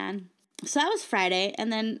man. So that was Friday,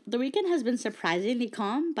 and then the weekend has been surprisingly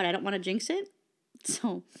calm, but I don't want to jinx it.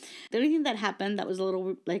 So the only thing that happened that was a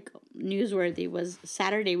little newsworthy was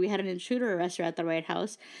Saturday we had an intruder arrested at the White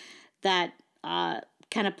House that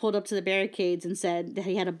kind of pulled up to the barricades and said that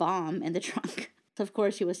he had a bomb in the trunk. So of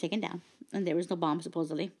course he was taken down and there was no bomb,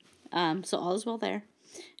 supposedly. So all is well there.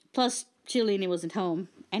 Plus, Giuliani wasn't home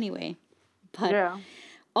anyway. But, yeah.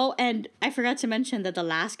 Oh, and I forgot to mention that the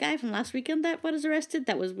last guy from last weekend that was arrested,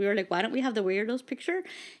 we were like, why don't we have the weirdos picture?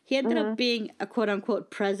 He ended up being a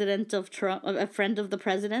quote-unquote president of Trump, a friend of the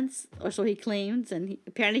president's, or so he claims, and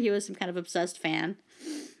apparently he was some kind of obsessed fan.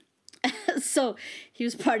 So he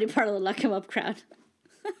was part of the Lock Him Up crowd.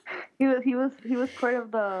 He was part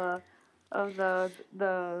of the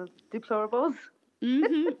deplorables.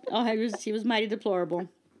 Mm-hmm. Oh, he was mighty deplorable.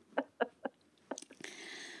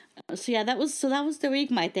 So yeah, that was the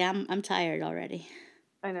week, Maite. I'm tired already.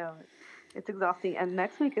 I know, it's exhausting, and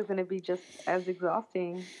next week is going to be just as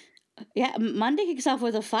exhausting. Yeah, Monday kicks off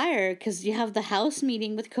with a fire because you have the House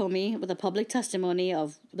meeting with Comey with a public testimony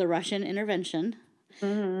of the Russian intervention,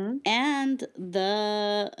 and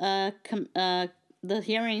the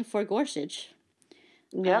hearing for Gorsuch.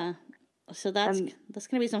 Yep. So that's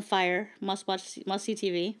gonna be some fire. Must see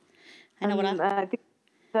TV. I think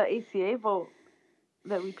the ACA vote,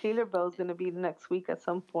 the repealer bill, is gonna be next week at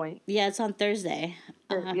some point. Yeah, it's on Thursday.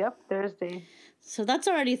 Yep, Thursday. So that's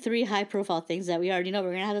already 3 high-profile things that we already know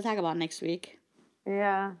we're gonna have to talk about next week.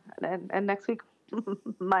 Yeah, and next week,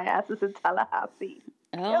 my ass is in Tallahassee.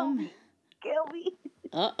 Oh. Kill me.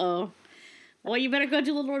 Uh-oh. Well, you better go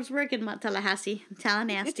do the Lord's work in Tallahassee.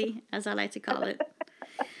 Tallahassee, as I like to call it.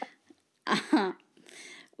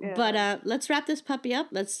 Yeah. But let's wrap this puppy up.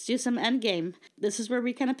 Let's do some Endgame. This is where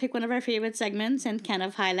we kind of pick one of our favorite segments and kind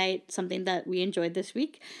of highlight something that we enjoyed this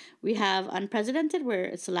week. We have Unprecedented, where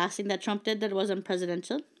it's the last thing that Trump did that wasn't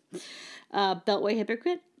presidential. Beltway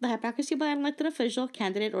Hypocrite, the hypocrisy by an elected official,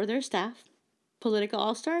 candidate, or their staff. Political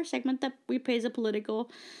All-Star, segment that we praise a political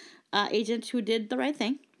agent who did the right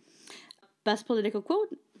thing. Best Political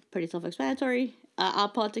Quote, pretty self-explanatory. All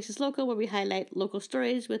Politics is Local, where we highlight local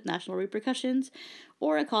stories with national repercussions,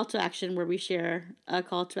 or a call to action where we share a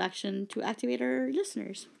call to action to activate our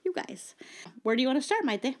listeners, you guys. Where do you want to start,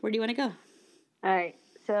 Maite? Where do you want to go? All right,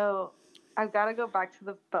 so I've got to go back to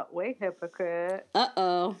the Beltway Hypocrite.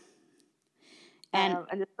 Uh-oh. And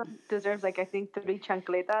this one deserves, I think 3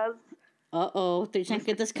 chancletas. Uh-oh, 3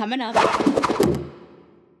 chancletas coming up.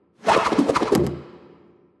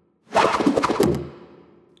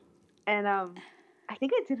 And I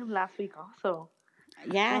think I did him last week also.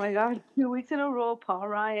 Yeah. Oh my God, 2 weeks in a row, Paul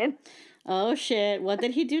Ryan. Oh shit, what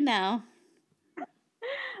did he do now?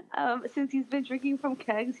 Since he's been drinking from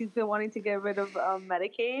kegs, he's been wanting to get rid of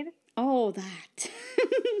Medicaid. Oh, that.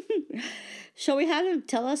 Shall we have him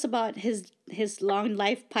tell us about his long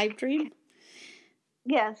life pipe dream?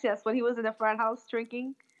 Yes, when he was in the frat house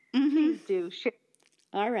drinking. Please do. Shit.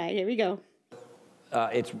 All right, here we go.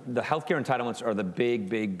 It's the healthcare entitlements are the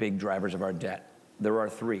big drivers of our debt. There are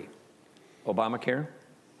 3: Obamacare,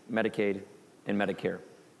 Medicaid, and Medicare.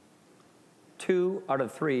 2 out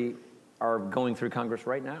of 3 are going through Congress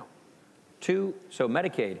right now. So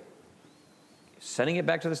Medicaid, sending it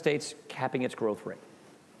back to the states, capping its growth rate.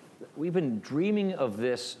 We've been dreaming of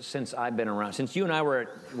this since I've been around. Since you and I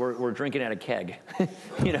were drinking at a keg,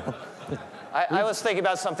 you know. I was thinking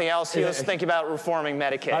about something else. He was thinking about reforming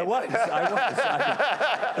Medicaid. I was.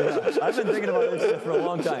 I've been thinking about this for a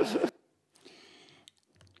long time.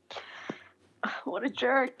 What a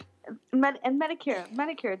jerk. And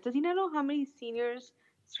Medicare. Does he not know how many seniors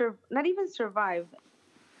not even survive,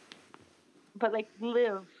 but like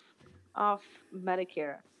live off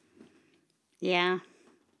Medicare? Yeah.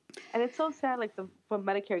 And it's so sad, like what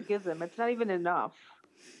Medicare gives them. It's not even enough.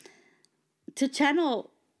 To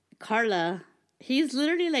channel Carla, he's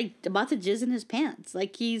literally like about to jizz in his pants.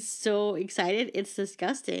 Like he's so excited, it's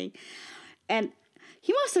disgusting. And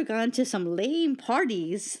he must have gone to some lame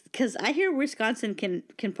parties, because I hear Wisconsin can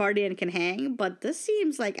party and can hang, but this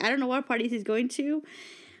seems like I don't know what parties he's going to,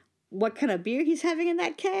 what kind of beer he's having in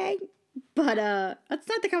that keg. But that's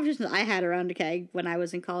not the conversation I had around a keg when I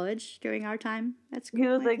was in college during our time. He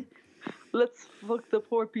was like, "Let's fuck the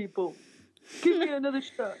poor people. Give me another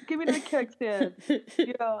shot. Give me another keg stand.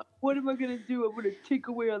 Yeah, what am I gonna do? I'm gonna take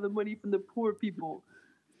away all the money from the poor people.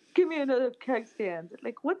 Give me another keg stand."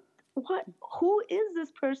 Like, what? Who is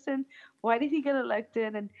this person? Why did he get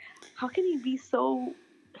elected? And how can he be so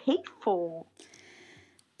hateful?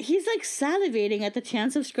 He's like salivating at the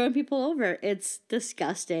chance of screwing people over. It's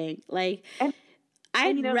disgusting. Like,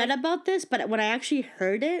 I read about this, but when I actually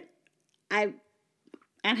heard it, and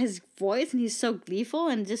his voice, and he's so gleeful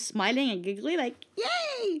and just smiling and giggly, like,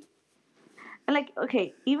 yay! And like,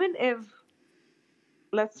 okay, even if,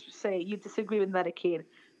 let's say you disagree with Medicaid,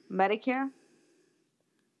 Medicare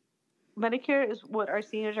is what our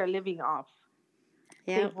seniors are living off.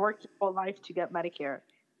 Yeah. They've worked their whole life to get Medicare.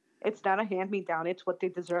 It's not a hand-me-down. It's what they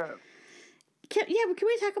deserve. can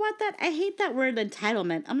we talk about that? I hate that word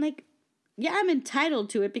entitlement. I'm like, yeah, I'm entitled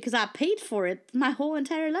to it because I paid for it my whole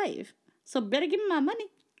entire life. So better give me my money.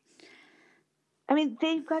 I mean,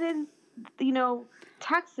 they've gotten,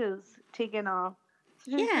 taxes taken off.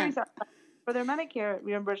 Yeah. For their Medicare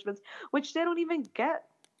reimbursements, which they don't even get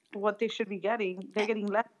what they should be getting. They're getting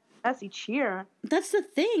less each year. That's the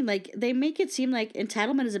thing. Like, they make it seem like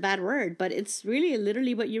entitlement is a bad word, but it's really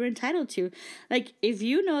literally what you're entitled to. Like, if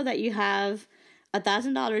you know that you have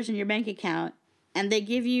 $1,000 in your bank account and they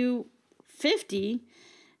give you $50,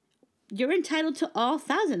 you're entitled to all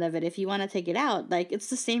 1,000 of it if you want to take it out. Like, it's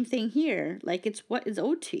the same thing here. Like, it's what is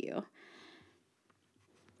owed to you.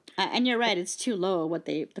 And you're right, it's too low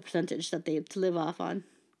the percentage that they to live off on.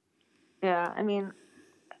 Yeah, I mean,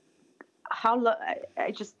 how low?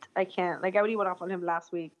 I can't. Like, I already went off on him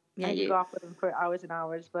last week. Yeah, I could go off with him for hours and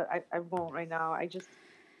hours, but I won't right now.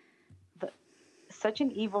 Such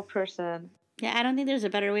an evil person. Yeah, I don't think there's a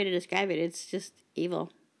better way to describe it. It's just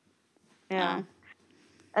evil. Yeah.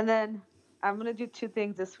 And then I'm gonna do two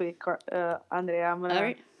things this week, Andrea. I'm gonna. All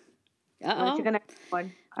right. I'm take the next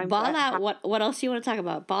one. Ball out. What else do you want to talk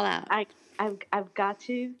about? Ball out. I've got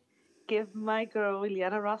to give my girl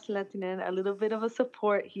Ileana Ros-Lehtinen a little bit of a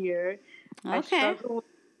support here. Okay. I struggle with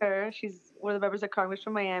her. She's one of the members of Congress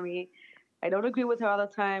from Miami. I don't agree with her all the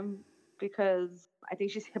time because I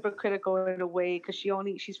think she's hypocritical in a way because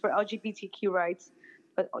she's for LGBTQ rights,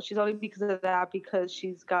 but she's only because of that because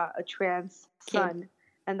she's got a trans son,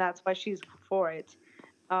 and that's why she's for it.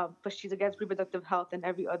 But she's against reproductive health and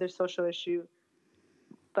every other social issue.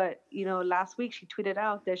 But, last week she tweeted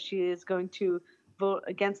out that she is going to vote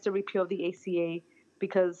against the repeal of the ACA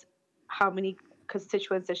because how many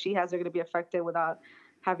constituents that she has are going to be affected without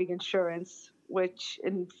having insurance, which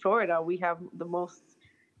in Florida we have the most,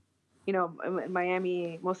 in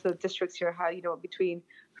Miami, most of the districts here have, between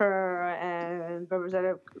her and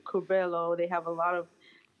Representative Curbelo, they have a lot of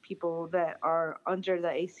people that are under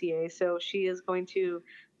the ACA. So she is going to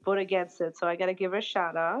vote against it. So I got to give her a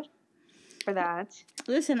shout out for that.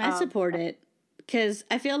 Listen, I support it because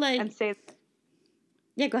I feel like. And say.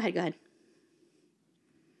 Yeah, go ahead.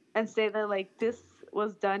 And say that this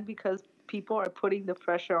was done because people are putting the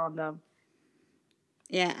pressure on them.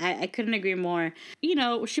 Yeah, I couldn't agree more.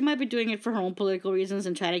 She might be doing it for her own political reasons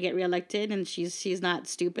and trying to get reelected, and she's not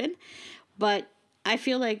stupid, but I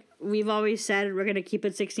feel like we've always said we're gonna keep it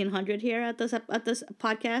 1600 here at this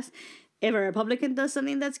podcast. If a Republican does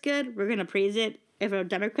something that's good, we're gonna praise it. If a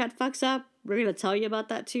Democrat fucks up, we're gonna tell you about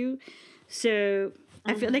that too. So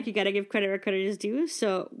I feel like you gotta give credit where credit is due.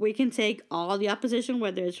 So we can take all the opposition,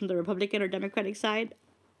 whether it's from the Republican or Democratic side,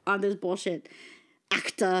 on this bullshit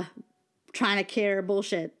ACTA trying to care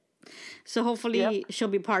bullshit. So hopefully she'll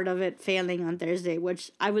be part of it failing on Thursday, which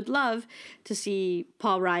I would love to see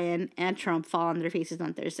Paul Ryan and Trump fall on their faces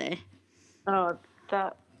on Thursday. Oh,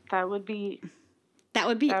 that would be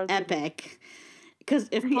epic. Because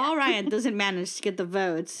if Paul Ryan doesn't manage to get the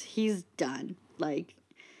votes, he's done. Like,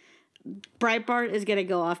 Breitbart is going to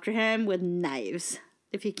go after him with knives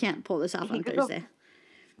if he can't pull this off on Thursday.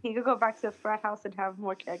 He could go back to the frat house and have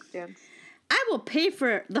more keg stands. I will pay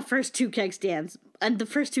for the first 2 keg stands and the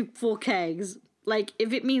first 2 full kegs. Like,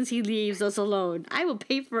 if it means he leaves us alone, I will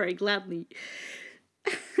pay for it gladly.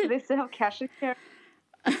 Do they still have cash and carry?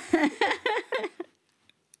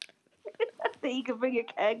 That you can bring your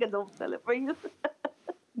keg and they'll sell it for you.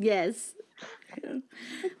 Yes.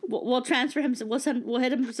 We'll transfer him. We'll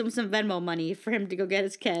hit him some Venmo money for him to go get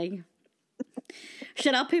his keg.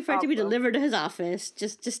 Shit, I'll pay for it to be delivered to his office.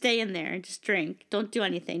 Just stay in there and just drink. Don't do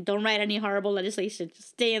anything. Don't write any horrible legislation. Just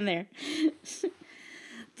stay in there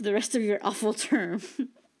for the rest of your awful term.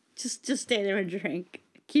 Just stay there and drink.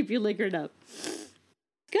 Keep you liquored up.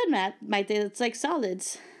 Good, Matt. It's like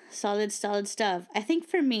solids. Solid stuff. I think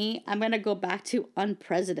for me, I'm going to go back to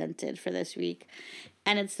unprecedented for this week.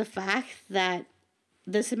 And it's the fact that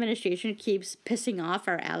this administration keeps pissing off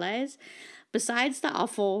our allies. Besides the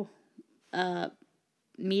awful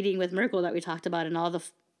meeting with Merkel that we talked about and all the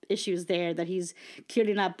issues there that he's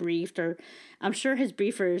clearly not briefed, or I'm sure his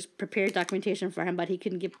briefers prepared documentation for him, but he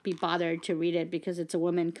couldn't be bothered to read it because it's a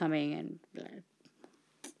woman coming and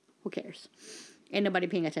who cares? Ain't nobody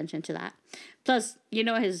paying attention to that. Plus,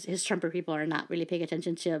 his Trumper people are not really paying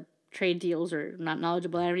attention to trade deals or not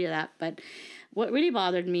knowledgeable in any of that. But what really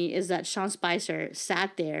bothered me is that Sean Spicer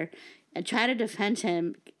sat there and tried to defend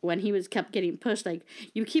him when he kept getting pushed. Like,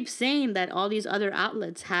 you keep saying that all these other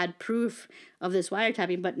outlets had proof of this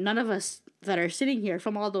wiretapping, but none of us that are sitting here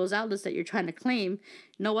from all those outlets that you're trying to claim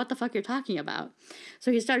know what the fuck you're talking about.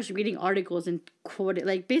 So he starts reading articles and quoting,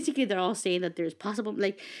 like, basically they're all saying that there's possible,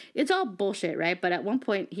 like, it's all bullshit, right? But at one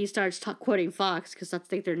point he starts quoting Fox, because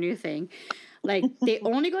that's like their new thing. Like, they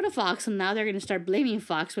only go to Fox, and now they're going to start blaming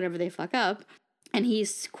Fox whenever they fuck up. And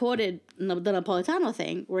he's quoted the Napolitano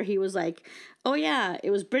thing, where he was like, oh yeah,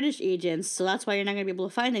 it was British agents, so that's why you're not going to be able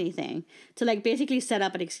to find anything. To, like, basically set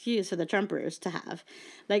up an excuse for the Trumpers to have.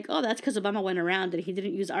 Like, oh, that's because Obama went around and he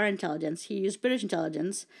didn't use our intelligence. He used British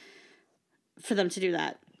intelligence for them to do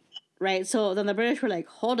that. Right? So then the British were like,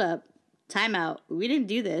 hold up, time out. We didn't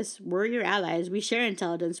do this. We're your allies. We share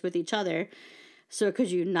intelligence with each other. So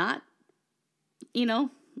could you not,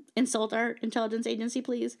 insult our intelligence agency,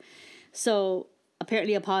 please? So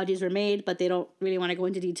apparently apologies were made, but they don't really want to go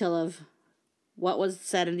into detail of what was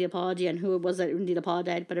said in the apology and who it was that indeed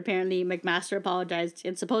apologized. But apparently McMaster apologized,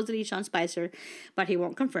 and supposedly Sean Spicer, but he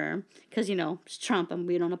won't confirm because, it's Trump and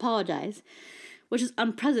we don't apologize, which is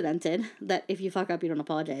unprecedented, that if you fuck up, you don't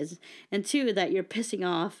apologize. And two, that you're pissing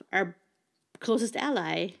off our closest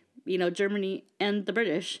ally, Germany and the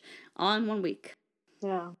British on 1 week.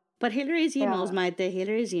 Yeah. But Hillary's emails, Maite,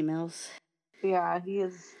 Hillary's emails. Yeah,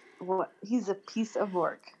 he's a piece of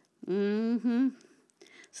work. Mm-hmm.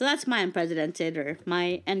 So that's my unprecedented, or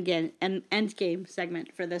my endgame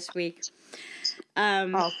segment for this week.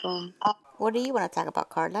 Awesome. What do you want to talk about,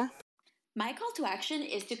 Carla? My call to action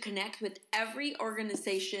is to connect with every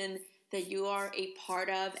organization that you are a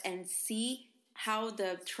part of and see how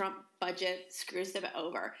the Trump budget screws them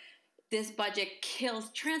over. This budget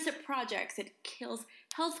kills transit projects. It kills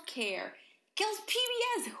healthcare. Kills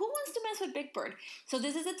PBS. Who wants to mess with Big Bird? So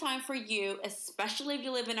this is a time for you, especially if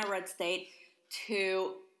you live in a red state,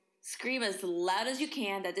 to scream as loud as you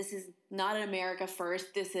can that this is not an America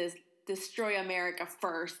first. This is destroy America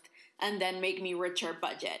first, and then make me richer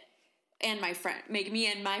budget, and make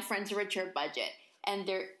me and my friends richer budget. And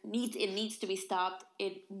it needs to be stopped.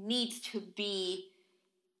 It needs to be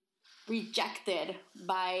rejected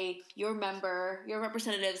by your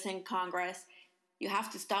representatives in Congress. You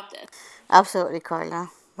have to stop this. Absolutely,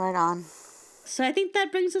 Carla. Right on. So I think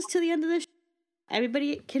that brings us to the end of the show.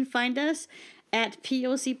 Everybody can find us at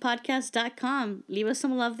POCpodcast.com. Leave us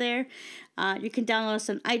some love there. You can download us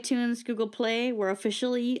on iTunes, Google Play. We're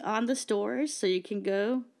officially on the stores, so you can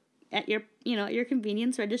go at your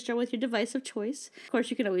convenience, register with your device of choice. Of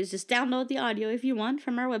course, you can always just download the audio if you want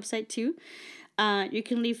from our website too. You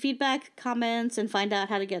can leave feedback, comments, and find out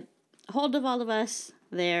how to get a hold of all of us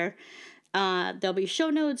there. There'll be show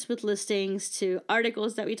notes with listings to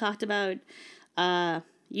articles that we talked about,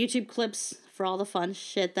 YouTube clips for all the fun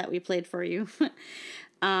shit that we played for you.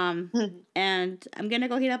 And I'm going to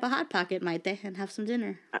go heat up a Hot Pocket, Maite, and have some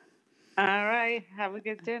dinner. All right. Have a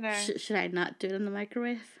good dinner. Should I not do it in the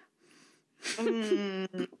microwave?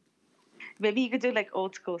 Maybe you could do like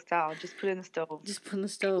old school style. Just put it in the stove. Just put it in the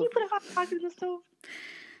stove. Can you put a Hot Pocket in the stove?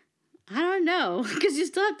 I don't know, because you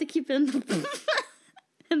still have to keep it in the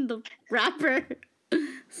in the wrapper,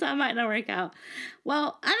 so it might not work out.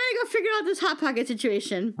 Well, I'm gonna go figure out this Hot Pocket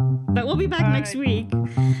situation, but we'll be back next week,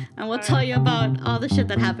 and we'll tell you about all the shit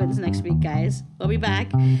that happens next week, guys. We'll be back.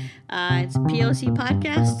 It's POC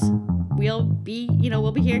Podcast. We'll be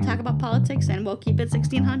here to talk about politics, and we'll keep it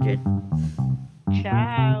 1600.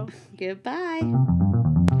 Ciao. Goodbye.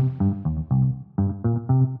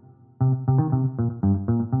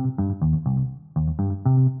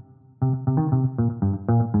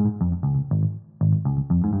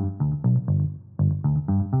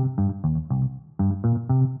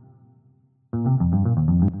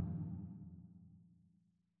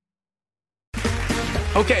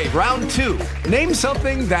 Okay, round two. Name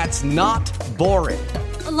something that's not boring.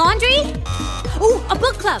 A laundry? Ooh, a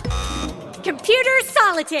book club. Computer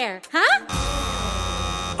solitaire, huh?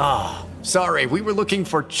 Ah, sorry, we were looking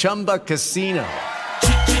for Chumba Casino.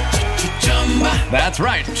 That's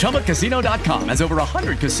right, ChumbaCasino.com has over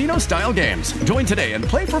 100 casino-style games. Join today and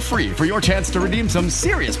play for free for your chance to redeem some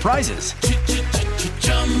serious prizes.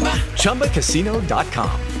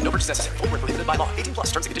 ChumbaCasino.com. No purchase necessary. Void where prohibited by law.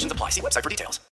 18+ terms and conditions apply. See website for details.